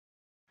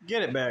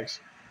Get it, Bax.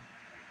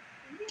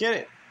 Get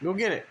it. Go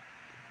get it.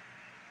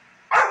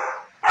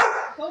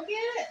 Go get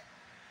it.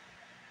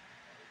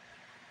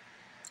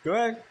 Go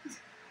ahead.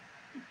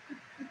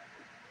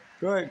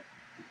 Go ahead.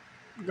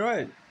 Go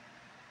ahead.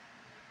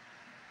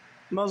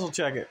 Muzzle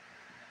check it.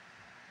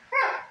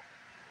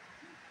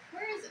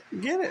 Where is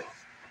it? Get it.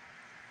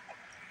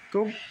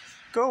 Go.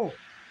 Go.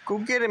 Go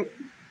get him.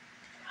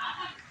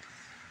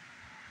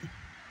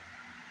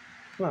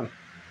 Come on.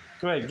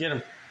 Go ahead, get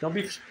him. Don't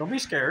be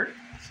scared.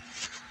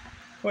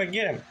 Go ahead,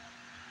 get him.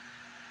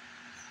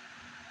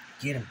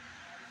 Get him.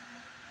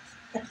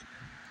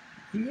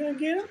 You gonna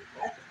get him?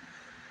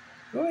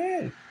 Go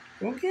ahead.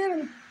 Go get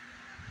him.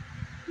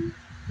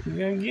 You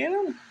gonna get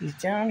him? He's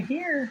down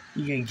here.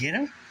 You gonna get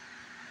him?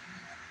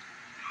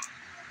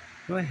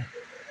 Go ahead.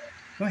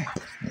 Go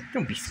ahead.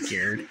 Don't be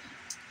scared.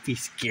 Be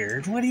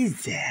scared. What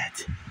is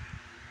that?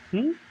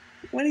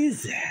 What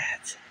is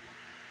that?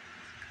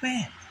 Go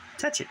ahead.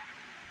 Touch it.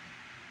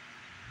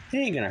 It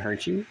ain't gonna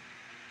hurt you.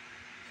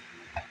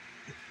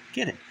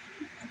 Get it.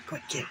 Go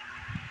ahead, get it.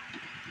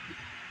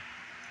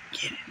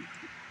 Get it.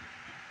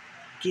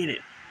 Get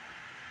it.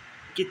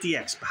 Get the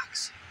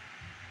Xbox.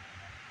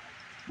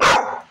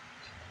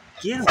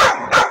 Get him.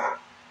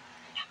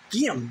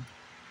 Get him.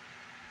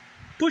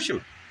 Push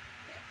him.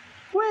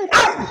 Go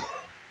ahead.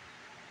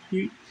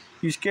 You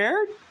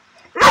scared?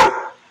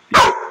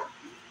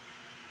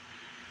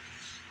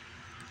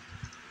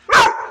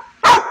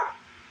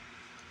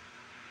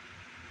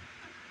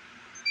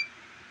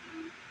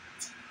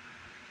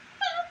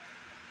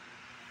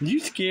 You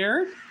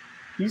scared?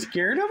 You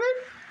scared of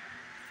it?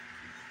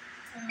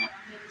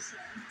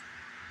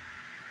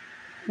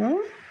 Huh?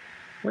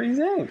 What do you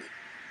think?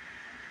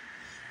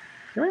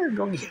 Come here,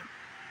 go get him.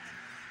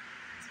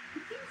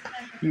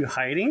 You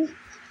hiding?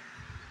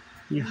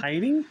 You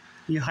hiding?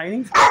 You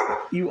hiding?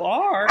 You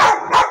are?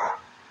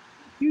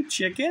 You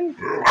chicken?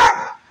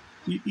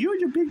 You're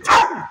your big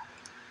chicken.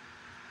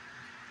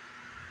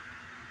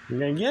 You're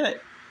gonna get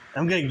it.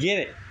 I'm gonna get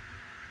it.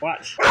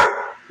 Watch.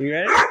 You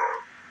ready?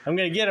 I'm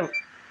gonna get him.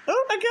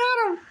 Oh, I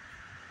got him.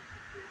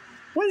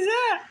 What is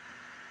that?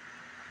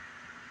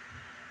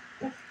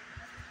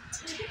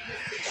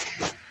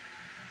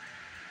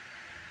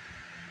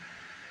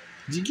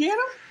 Did you get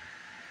him?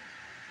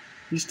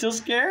 You still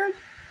scared?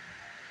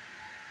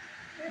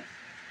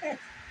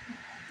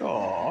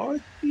 Oh,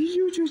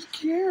 you just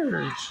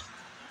scared.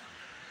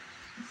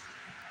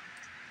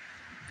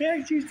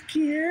 Bax, you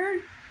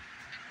scared?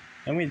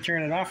 I'm going to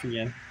turn it off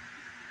again.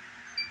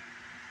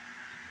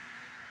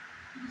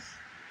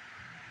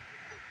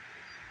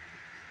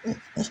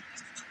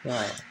 All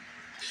right.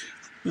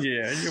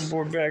 Yeah, your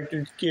poor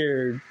Baxter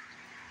scared.